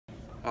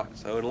Alright,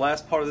 so in the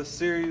last part of this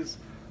series,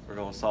 we're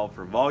going to solve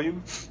for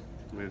volume.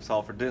 We've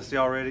solved for density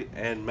already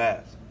and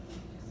mass.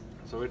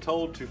 So we're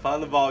told to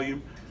find the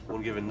volume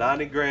when given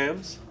 90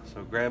 grams.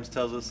 So grams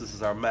tells us this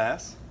is our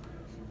mass.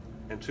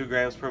 And 2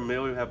 grams per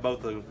mil, we have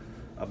both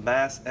a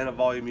mass and a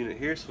volume unit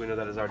here, so we know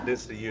that is our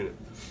density unit.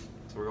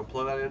 So we're going to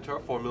plug that into our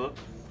formula.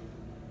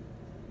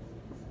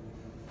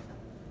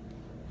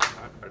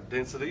 Alright, our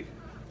density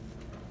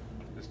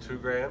is 2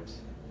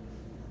 grams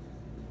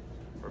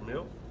per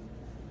mil.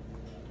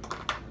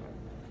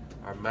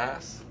 Our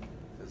mass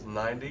is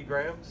 90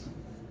 grams,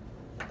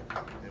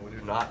 and we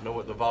do not know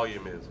what the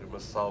volume is. We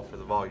must solve for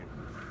the volume.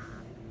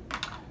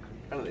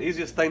 Kind of the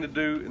easiest thing to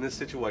do in this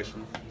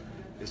situation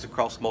is to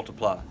cross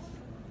multiply.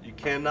 You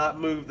cannot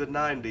move the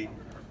 90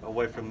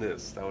 away from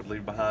this. That would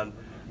leave behind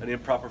an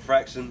improper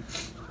fraction.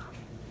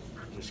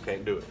 You just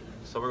can't do it.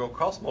 So we're going to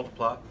cross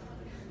multiply,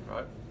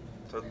 right?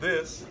 So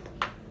this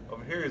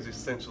over here is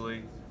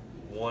essentially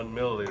 1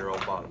 milliliter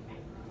on bottom.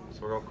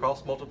 So we're going to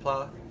cross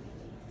multiply.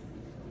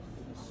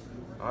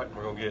 All right,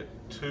 we're going to get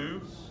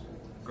 2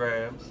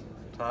 grams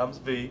times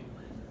V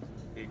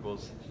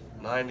equals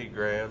 90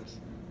 grams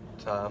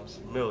times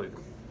milliliter.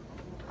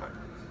 All right.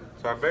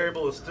 So our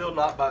variable is still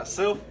not by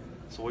itself,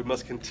 so we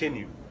must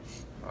continue.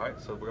 All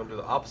right, so we're going to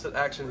do the opposite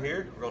action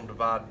here. We're going to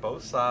divide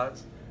both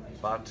sides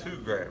by 2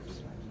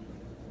 grams.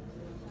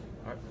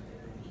 All right.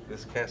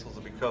 This cancels,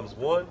 it becomes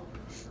 1.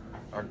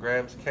 Our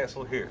grams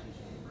cancel here.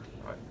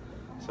 All right.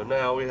 So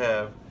now we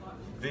have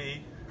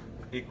V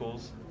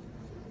equals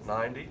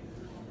 90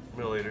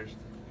 milliliters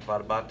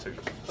divided by 2.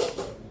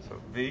 So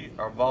V,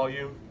 our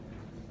volume,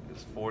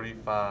 is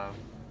 45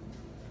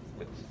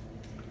 liters.